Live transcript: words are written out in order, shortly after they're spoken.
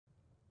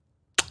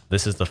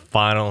This is the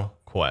final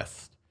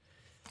quest.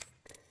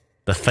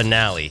 The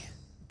finale.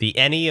 The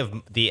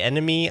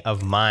enemy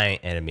of my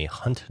enemy.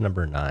 Hunt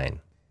number 9.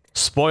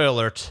 Spoiler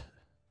alert.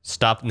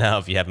 Stop now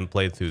if you haven't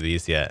played through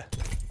these yet.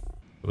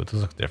 Ooh,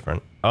 those look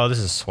different. Oh, this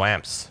is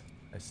swamps.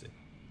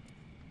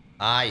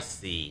 I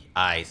see.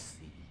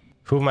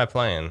 Who am I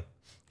playing?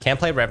 Can't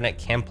play Revenant,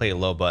 can't play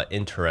Loba.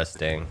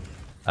 Interesting.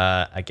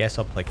 I guess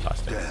I'll play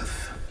Caustic.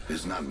 Death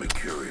is not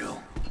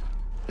mercurial.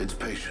 It's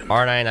patient.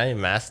 R99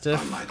 Mastiff.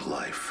 Unlike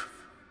life.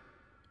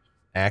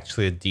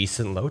 Actually a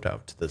decent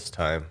loadout this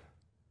time.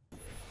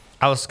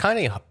 I was kind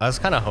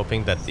of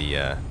hoping that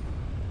the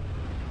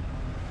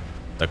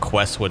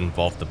quest would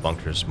involve the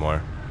bunkers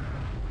more.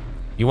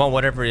 You want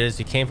whatever it is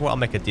you came for? I'll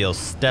make a deal.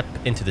 Step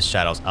into the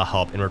shadows. I'll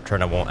help. In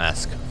return, I won't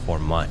ask for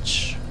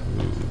much.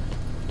 Ooh.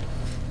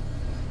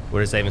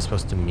 What is that even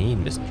supposed to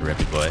mean, Mr.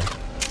 Rippy Boy?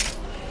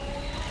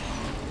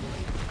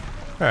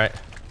 Alright.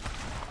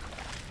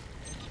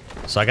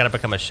 So I gotta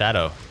become a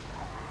shadow.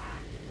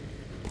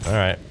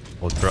 Alright.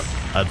 We'll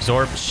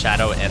absorb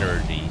shadow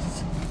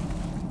energies.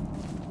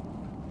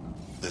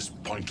 This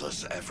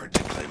pointless effort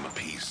to claim a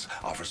piece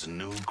offers a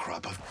new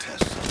crop of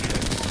test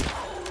subjects.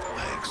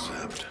 I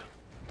accept.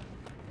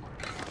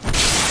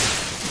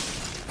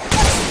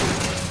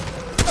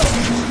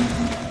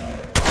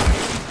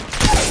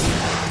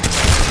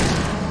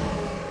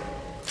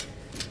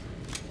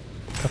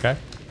 Okay.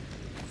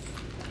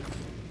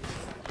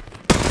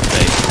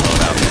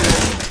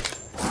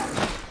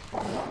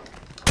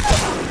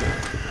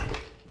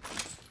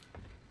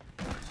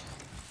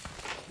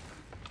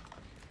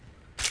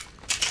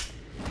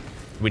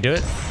 Did we do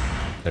it?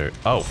 There.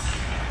 Oh.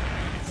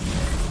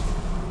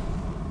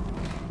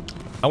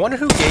 I wonder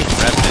who gave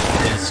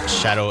Revenant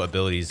his shadow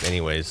abilities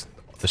anyways.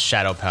 The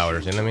shadow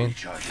powers, you know what I mean?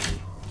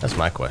 That's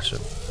my question.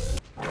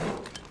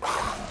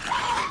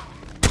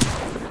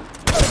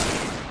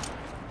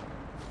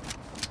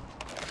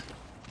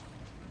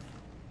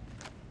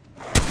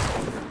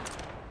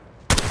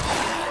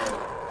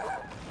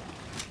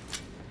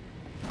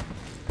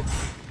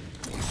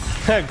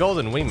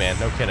 Golden Wingman,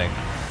 no kidding.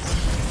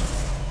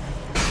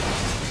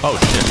 Oh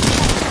shit.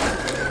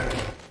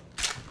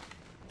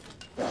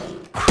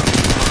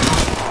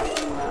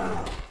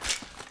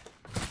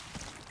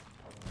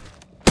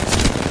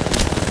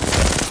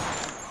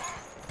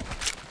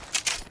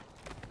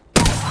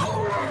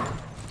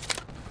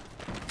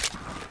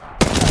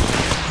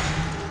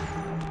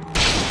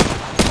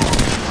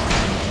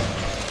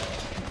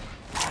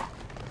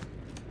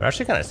 They're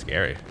actually kind of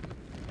scary.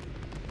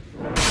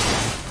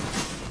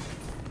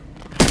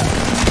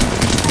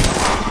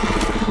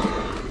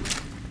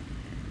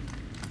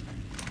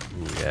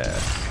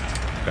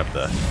 Grab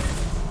the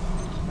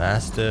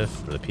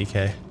Mastiff or the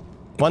PK.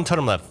 One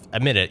totem left.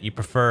 Admit it, you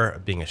prefer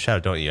being a shadow,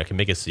 don't you? I can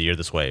make it so you're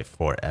this way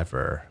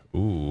forever.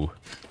 Ooh.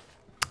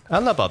 I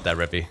don't know about that,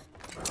 Rippy.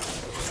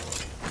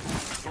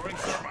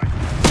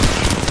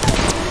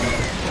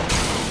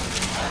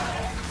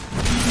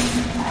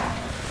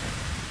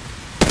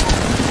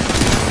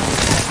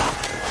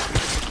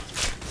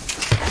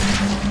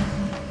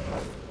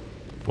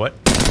 What?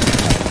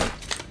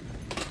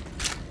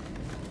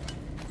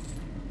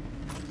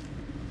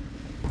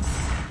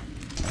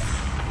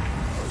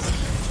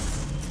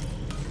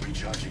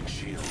 Recharging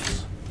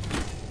shields.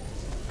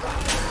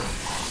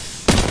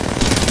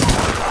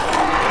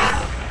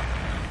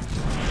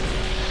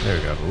 There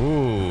we go.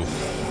 Ooh.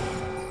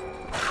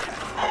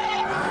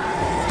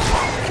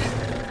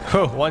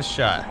 Oh, one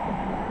shot.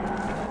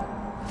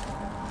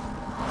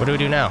 What do we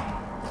do now?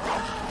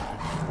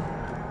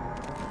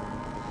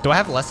 Do I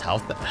have less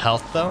health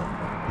though?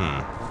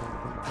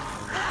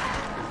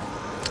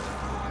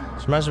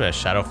 This reminds me of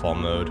Shadowfall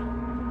mode.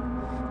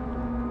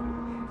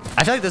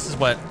 I feel like this is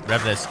what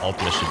Revenant's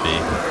ultimate should be.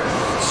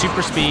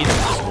 Super speed,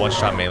 just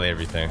one-shot melee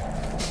everything.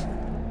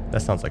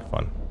 That sounds like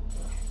fun.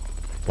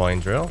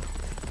 Blind drill?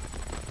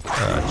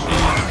 Oh,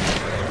 jeez.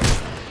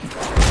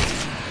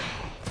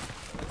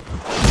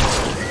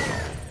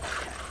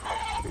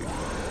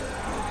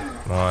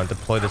 Come on,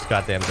 deploy this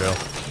goddamn drill.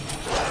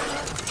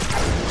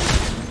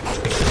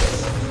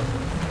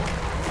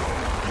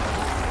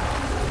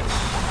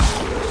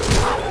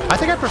 I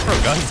think I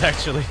prefer guns,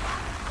 actually.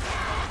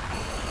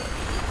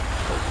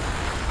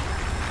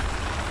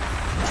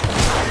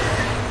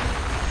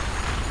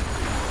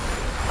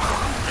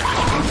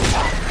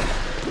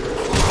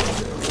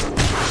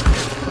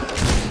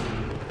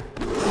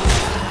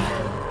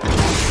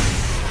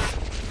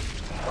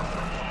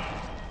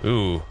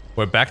 Ooh,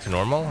 we're back to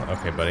normal?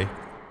 Okay, buddy.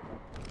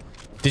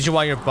 Did you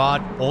want your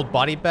old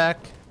body back?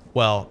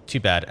 Well, too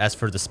bad. As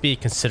for the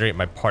speed, consider it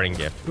my parting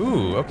gift.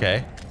 Ooh,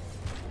 okay.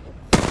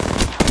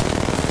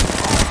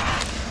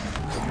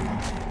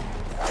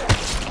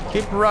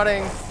 Keep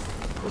running.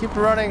 Keep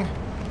running.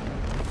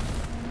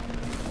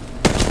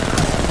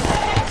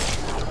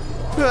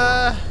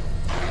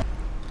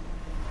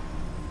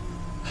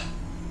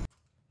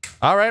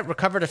 All right,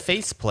 recovered a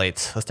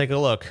faceplate. Let's take a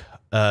look.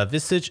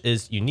 Visage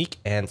is unique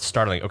and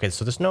startling. Okay,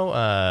 so there's no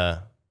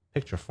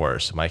picture for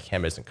us. So my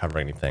camera isn't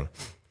covering anything.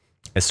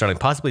 It's starting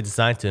possibly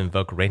designed to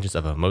invoke ranges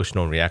of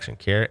emotional reaction.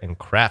 Care and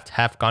craft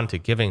have gone to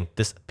giving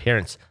this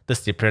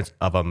the appearance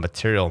of a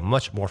material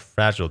much more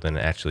fragile than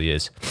it actually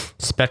is.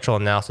 Spectral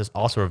analysis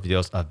also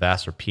reveals a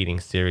vast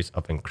repeating series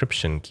of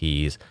encryption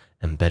keys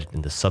embedded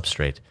in the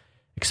substrate.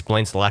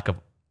 Explains the lack of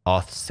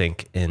auth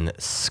sync in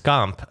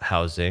SCOMP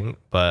housing,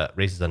 but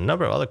raises a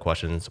number of other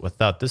questions.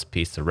 Without this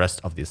piece, the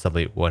rest of the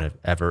assembly wouldn't have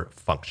ever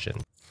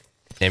functioned.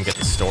 Damn, get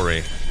the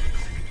story.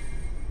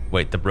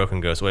 Wait, the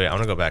broken ghost. Wait, I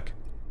want to go back.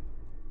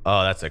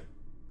 Oh,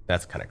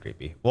 that's kind of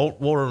creepy.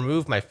 We'll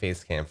remove my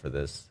face cam for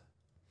this,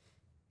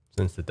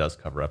 since it does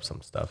cover up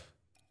some stuff.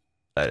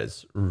 That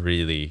is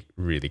really,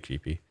 really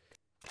creepy.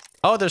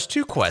 Oh, there's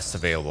 2 quests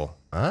available.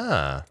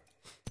 Ah.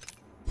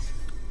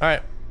 All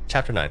right,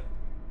 chapter 9.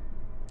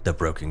 The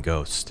Broken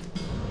Ghost.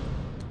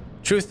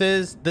 Truth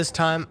is, this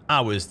time I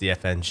was the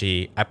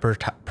FNG. I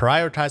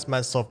prioritized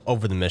myself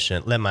over the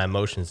mission, let my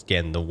emotions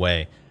get in the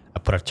way. I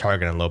put a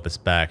target on Lopez's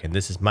back, and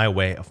this is my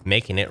way of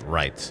making it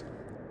right.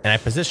 And I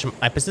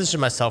position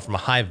myself from a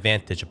high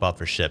vantage above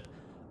her ship.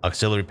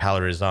 Auxiliary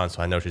power is on,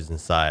 so I know she's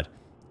inside.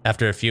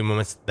 After a few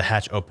moments, the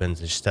hatch opens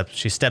and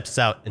she steps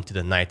out into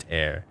the night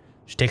air.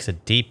 She takes a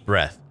deep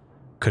breath.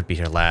 Could be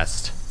her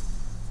last.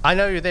 I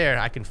know you're there.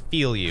 I can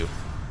feel you.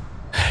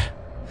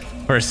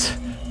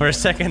 For a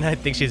second, I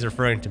think she's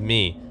referring to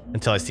me,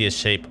 until I see a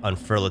shape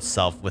unfurl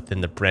itself within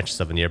the branches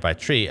of a nearby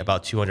tree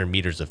about 200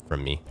 meters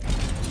from me.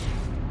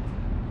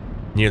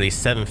 Nearly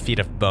 7 feet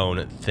of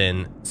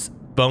bone-thin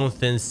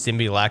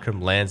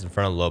simulacrum lands in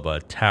front of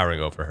Loba, towering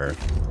over her.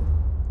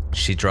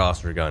 She draws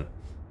her gun.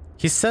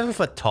 He's 7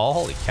 foot tall?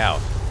 Holy cow.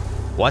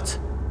 What?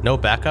 No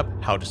backup?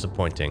 How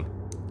disappointing.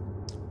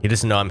 He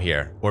doesn't know I'm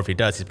here, or if he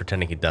does, he's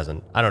pretending he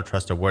doesn't. I don't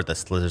trust a word that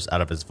slithers out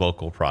of his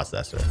vocal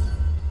processor.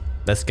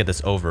 Let's get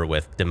this over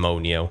with,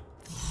 demonio.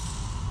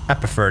 I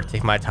prefer to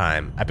take my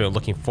time. I've been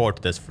looking forward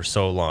to this for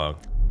so long.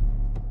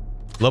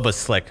 Loba's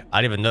slick.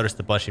 I didn't even notice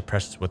the button she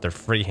presses with her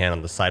free hand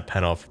on the side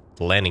panel of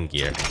the landing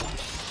gear.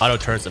 Auto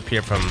turns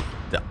appear from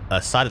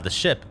the side of the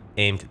ship,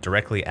 aimed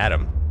directly at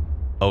him.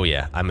 Oh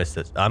yeah, I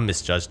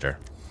misjudged her.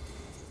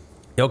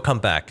 You'll come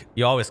back.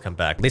 You always come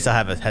back. At least I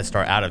have a head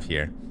start out of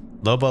here.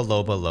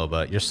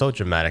 Loba, you're so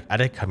dramatic. I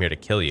didn't come here to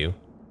kill you.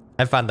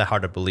 I find that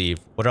hard to believe.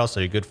 What else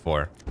are you good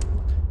for?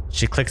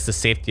 She clicks the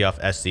safety off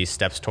as she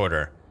steps toward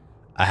her.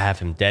 I have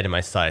him dead in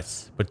my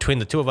sights. Between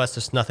the two of us,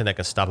 there's nothing that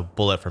can stop a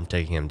bullet from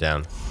taking him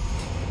down.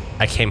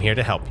 I came here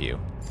to help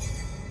you.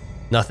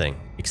 Nothing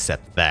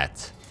except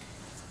that.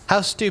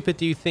 How stupid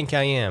do you think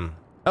I am?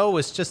 Oh,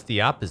 it's just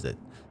the opposite.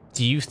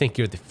 Do you think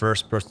you're the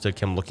first person to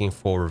come looking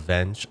for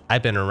revenge?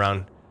 I've been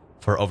around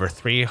for over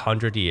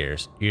 300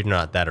 years. You're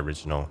not that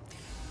original.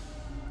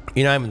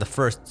 You know, I'm the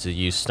first to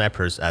use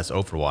snipers as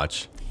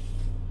Overwatch.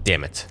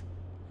 Damn it.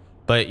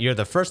 But you're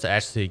the first to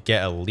actually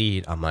get a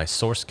lead on my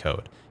source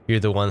code. You're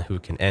the one who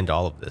can end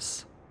all of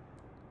this.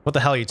 What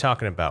the hell are you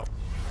talking about?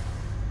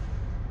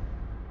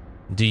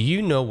 Do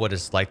you know what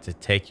it's like to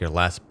take your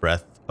last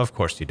breath? Of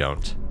course you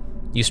don't.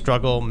 You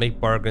struggle, make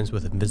bargains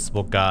with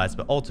invisible gods,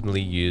 but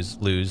ultimately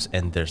lose,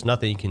 and there's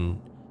nothing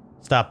can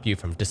stop you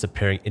from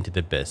disappearing into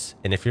the abyss.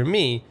 And if you're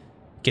me, you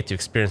get to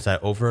experience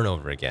that over and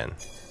over again.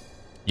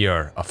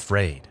 You're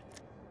afraid.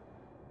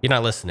 You're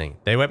not listening.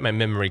 They wiped my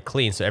memory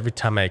clean, so every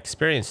time I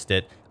experienced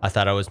it, I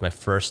thought it was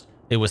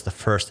the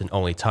first and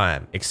only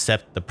time,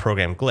 except the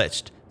program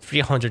glitched.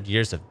 300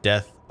 years of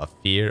death, of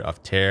fear,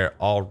 of terror,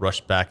 all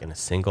rushed back in a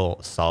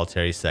single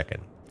solitary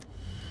second.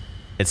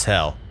 It's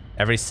hell.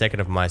 Every second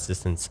of my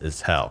existence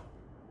is hell.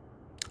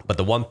 But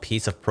the one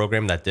piece of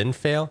program that didn't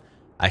fail,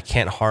 I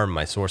can't harm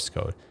my source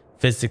code.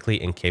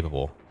 Physically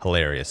incapable.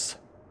 Hilarious.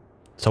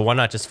 So why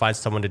not just find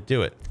someone to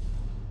do it?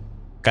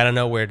 Gotta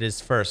know where it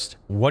is first.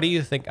 What do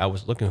you think I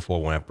was looking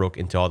for when I broke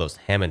into all those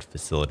Hammond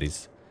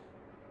facilities?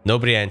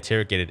 Nobody I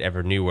interrogated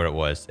ever knew where it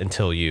was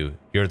until you.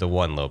 You're the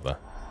one, Loba.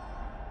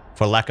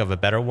 For lack of a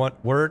better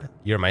word,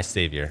 you're my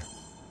savior.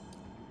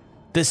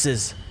 This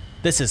is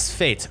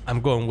fate.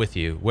 I'm going with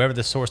you. Wherever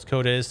the source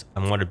code is,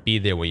 I want to be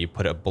there when you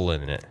put a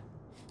bullet in it.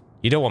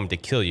 You don't want me to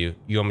kill you.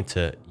 You want me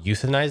to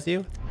euthanize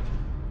you?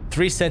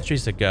 3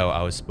 centuries ago,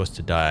 I was supposed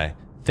to die.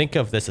 Think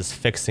of this as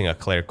fixing a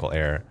clerical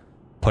error,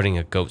 putting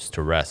a ghost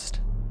to rest.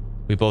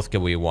 We both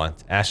get what we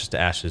want. Ashes to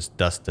ashes,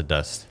 dust to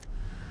dust.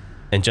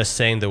 And just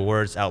saying the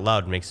words out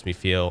loud makes me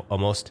feel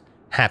almost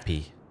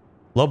happy.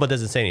 Loba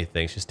doesn't say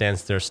anything. She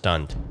stands there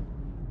stunned.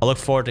 I look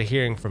forward to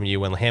hearing from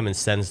you when Hammond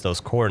sends those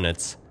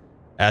coordinates.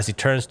 As he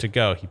turns to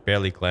go, he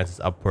barely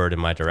glances upward in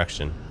my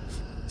direction.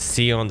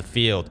 See you on the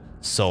field,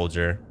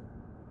 soldier.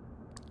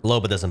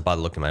 Loba doesn't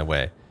bother looking my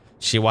way.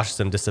 She watches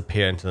him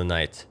disappear into the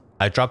night.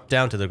 I drop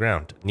down to the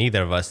ground.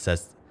 Neither of us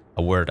says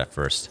a word at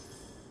first.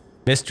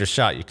 Missed your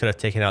shot. You could have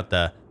taken out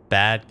the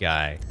bad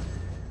guy.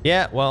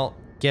 Yeah, well,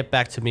 get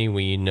back to me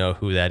when you know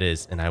who that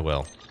is, and I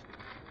will.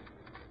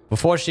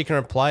 Before she can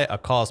reply, a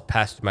call is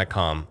passed through my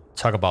comm.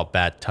 Talk about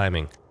bad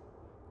timing.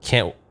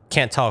 Can't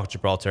talk,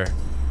 Gibraltar.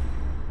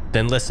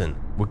 Then listen,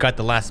 we got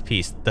the last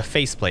piece, the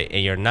faceplate,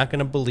 and you're not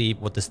gonna believe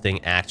what this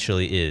thing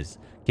actually is.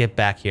 Get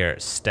back here,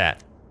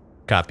 stat.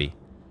 Copy.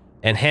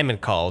 And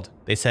Hammond called.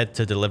 They said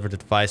to deliver the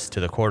device to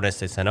the coordinates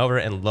they sent over,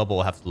 and Lobo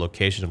will have the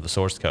location of the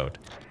source code.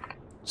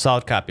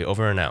 Solid copy,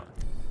 over and out.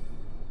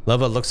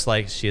 Lobo looks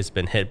like she has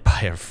been hit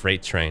by a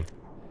freight train.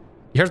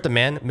 You heard the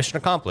man, mission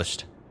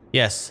accomplished.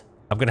 Yes,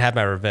 I'm gonna have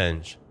my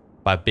revenge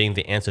by being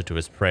the answer to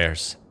his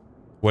prayers.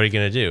 What are you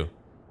gonna do?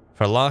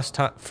 For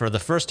the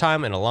first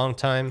time in a long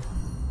time,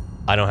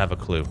 I don't have a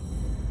clue.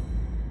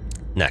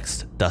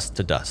 Next, dust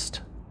to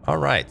dust. All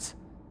right.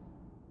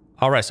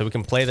 All right, so we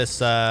can play this.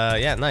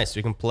 Yeah, nice.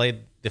 We can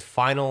play the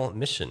final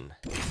mission.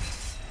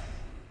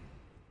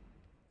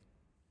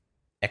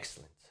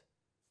 Excellent.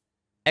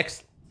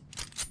 Excellent.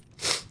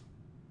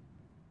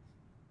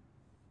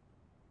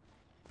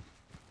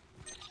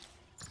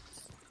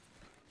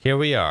 Here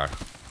we are.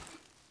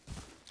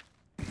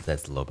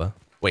 That's Loba.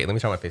 Wait, let me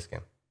try my face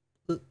cam.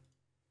 There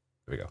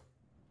we go.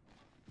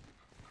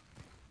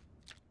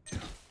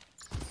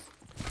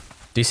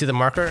 Do you see the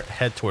marker?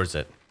 Head towards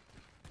it.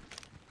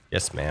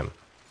 Yes, ma'am.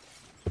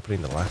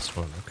 Opening the last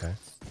one, okay.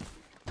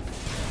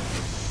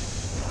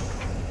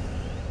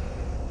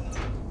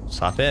 Let's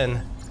hop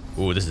in.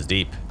 Ooh, this is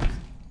deep.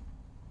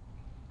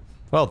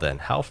 Well then,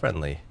 how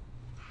friendly.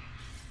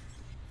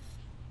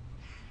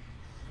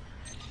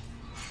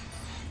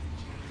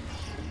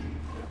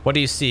 What do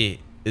you see?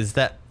 Is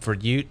that for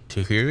you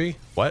to hear me?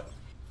 What?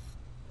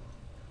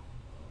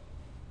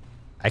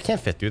 I can't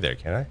fit through there,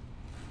 can I?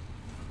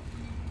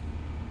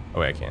 Oh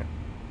wait, I can.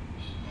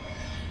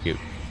 Cute.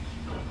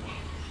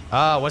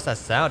 Ah, what's that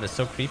sound? It's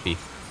so creepy.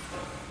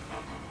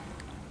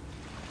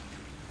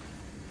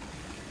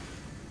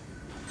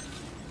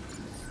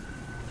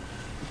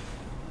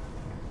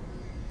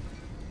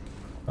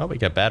 Oh, we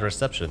got bad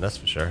reception, that's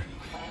for sure.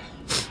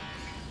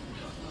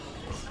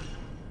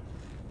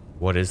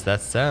 What is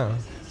that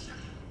sound?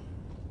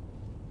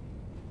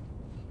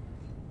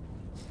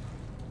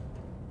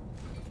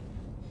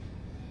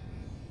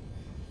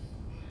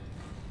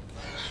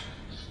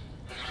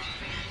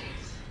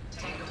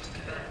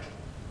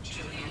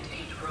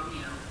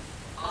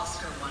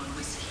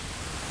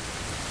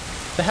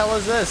 The hell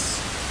is this?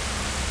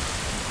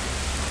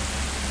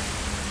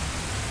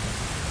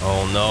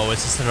 Oh no,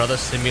 is this another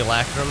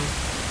simulacrum?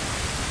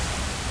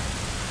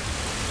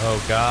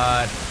 Oh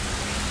god.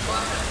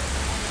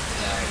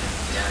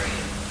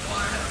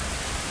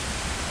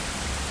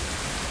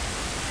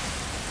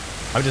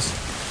 I'm just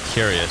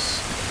curious.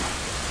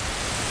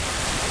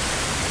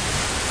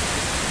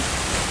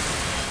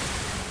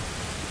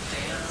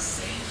 Fail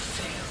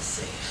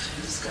safe.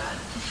 Who's got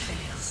the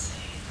fail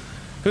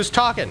safe? Who's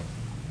talking?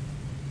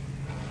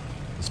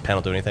 Does this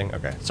panel do anything?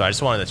 Okay, so I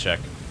just wanted to check.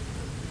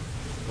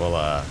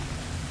 We'll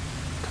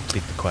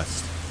complete the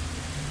quest.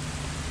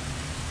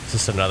 Is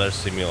this another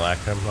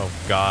simulacrum? Oh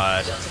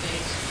god. Delta 8,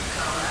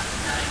 call out,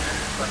 Niner,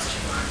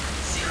 question mark,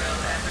 0,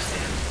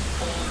 ampersand,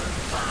 4,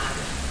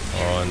 5.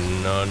 Oh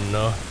no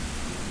no.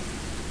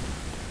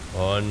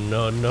 Oh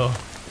no no.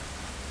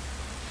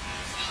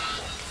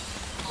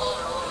 All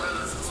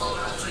roads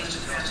lead to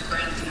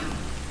Grandview.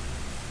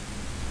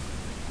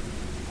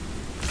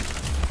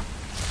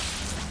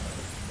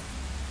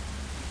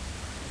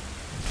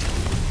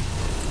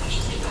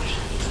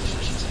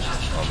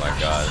 Oh my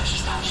god.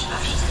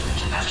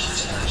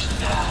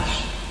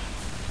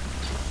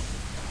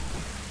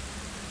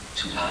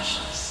 To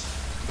ashes.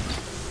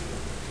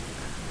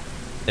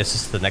 Is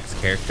this the next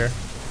character?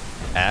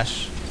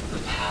 Ash? The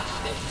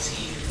path ends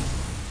here.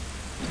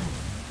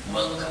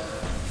 Welcome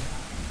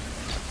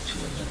to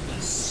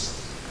Olympus.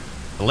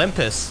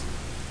 Olympus?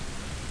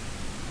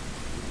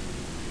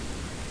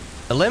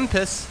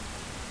 Olympus?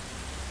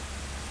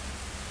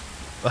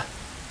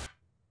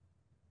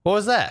 What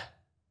was that?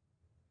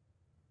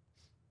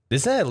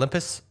 Isn't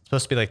Olympus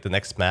supposed to be like the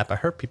next map? I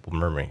heard people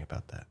murmuring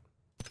about that.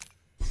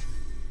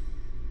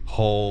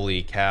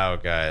 Holy cow,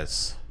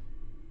 guys.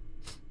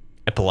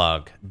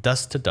 Epilogue.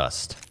 Dust to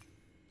dust.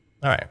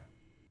 Alright.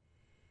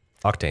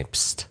 Octane,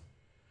 psst.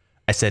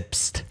 I said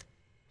psst.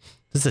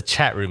 This is a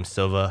chat room,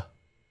 Silva.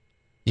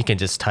 You can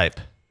just type.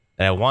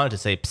 And I wanted to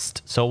say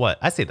psst. So what?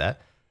 I see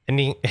that.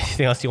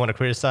 Anything else you want to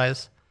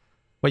criticize?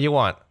 What you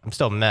want? I'm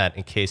still mad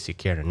in case you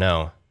care to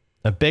know.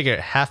 A bigger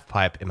half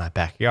pipe in my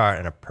backyard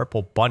and a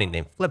purple bunny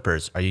named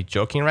Flippers. Are you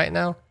joking right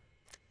now?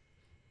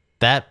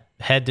 That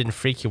head didn't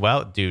freak you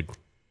out? Dude.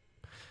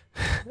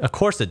 Of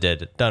course it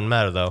did. It doesn't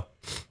matter though.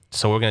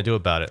 So what we're gonna do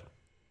about it?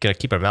 Gonna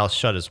keep our mouths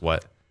shut is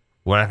what?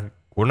 We're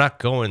not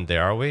going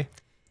there, are we?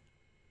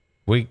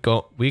 We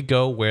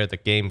go where the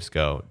games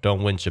go.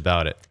 Don't whinge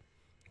about it.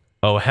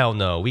 Oh hell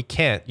no, we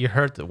can't. You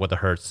heard what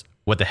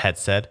the head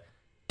said.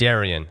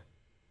 Darian.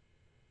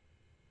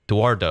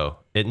 Eduardo.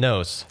 It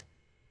knows.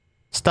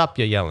 Stop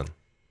your yelling.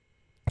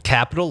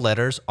 Capital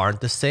letters aren't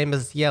the same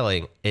as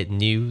yelling. It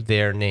knew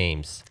their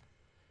names.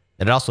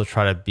 It also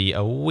tried to be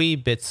a wee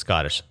bit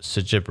Scottish.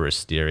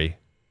 Gibberish theory.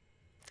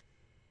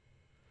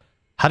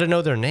 How to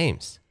know their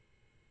names?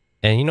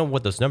 And you know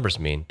what those numbers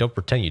mean. Don't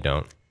pretend you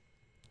don't.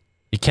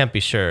 You can't be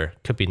sure.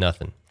 Could be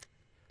nothing.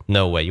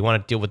 No way. You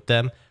want to deal with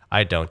them?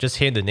 I don't. Just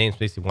hearing the names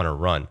makes me want to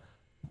run.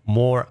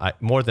 More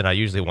than I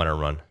usually want to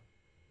run.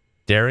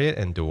 Darian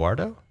and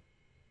Eduardo?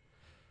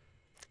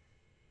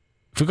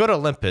 we go to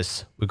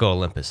Olympus, we go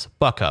Olympus.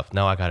 Buck up.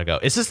 Now I gotta go.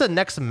 Is this the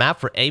next map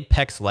for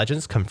Apex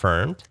Legends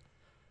confirmed?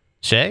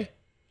 Shay?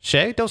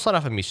 Shay? Don't start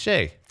off at me,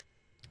 Shay.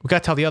 We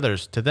gotta tell the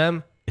others. To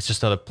them, it's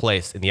just another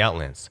place in the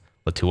Outlands.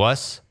 But to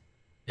us,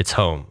 it's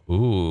home.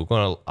 Ooh,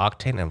 going to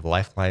Octane and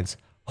Lifeline's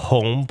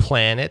home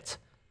planet.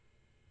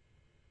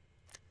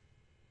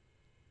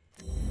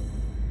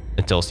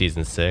 Until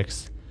season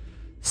 6.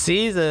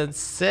 Season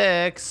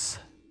 6?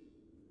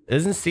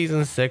 Isn't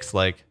season 6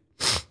 like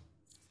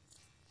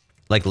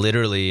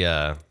literally,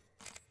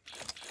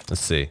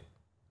 let's see.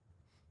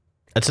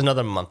 It's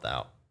another month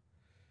out.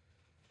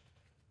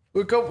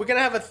 We're gonna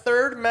have a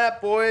third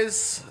map,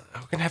 boys.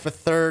 We're gonna have a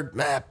third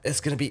map. It's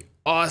gonna be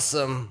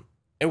awesome.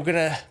 And we're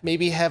gonna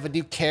maybe have a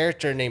new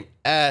character named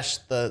Ash,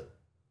 the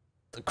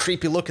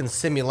creepy looking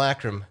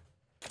simulacrum.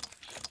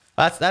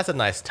 That's a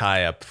nice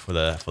tie up for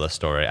the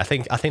story. I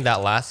think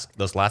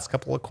those last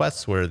couple of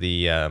quests were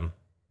the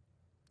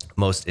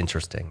most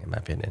interesting in my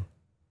opinion.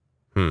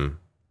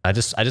 I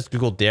just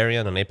googled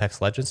Darian on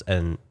Apex Legends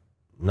and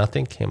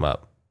nothing came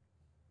up.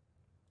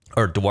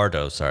 Or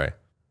Eduardo, sorry.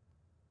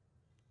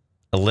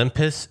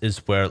 Olympus is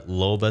where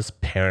Loba's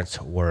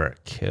parents were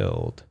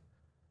killed.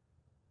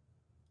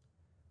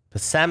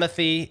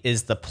 Besamathe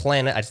is the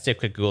planet. I just did a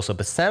quick Google. So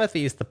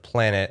Besamathe is the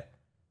planet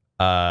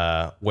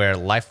where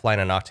Lifeline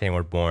and Octane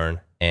were born,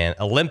 and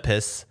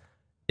Olympus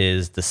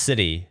is the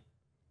city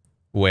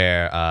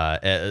where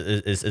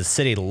is a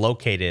city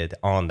located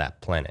on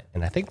that planet.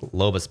 And I think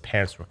Loba's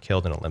parents were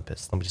killed in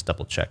Olympus. Let me just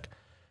double check.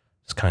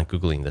 Just kind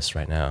of Googling this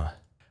right now.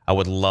 I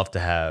would love to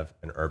have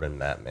an urban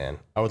map, man.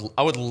 I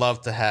would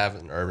love to have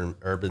an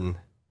urban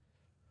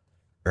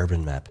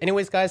map.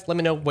 Anyways, guys, let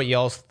me know what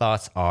y'all's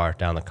thoughts are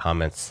down in the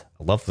comments.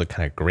 I love the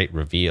kind of great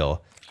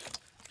reveal.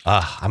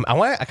 I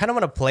kind of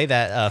want to play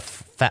that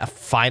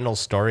final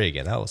story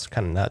again. That was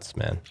kind of nuts,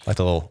 man. Like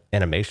the little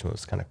animation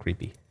was kind of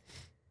creepy.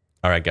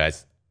 All right,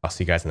 guys. I'll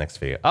see you guys in the next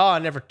video. Oh, I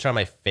never turned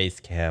my face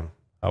cam.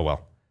 Oh,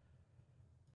 well.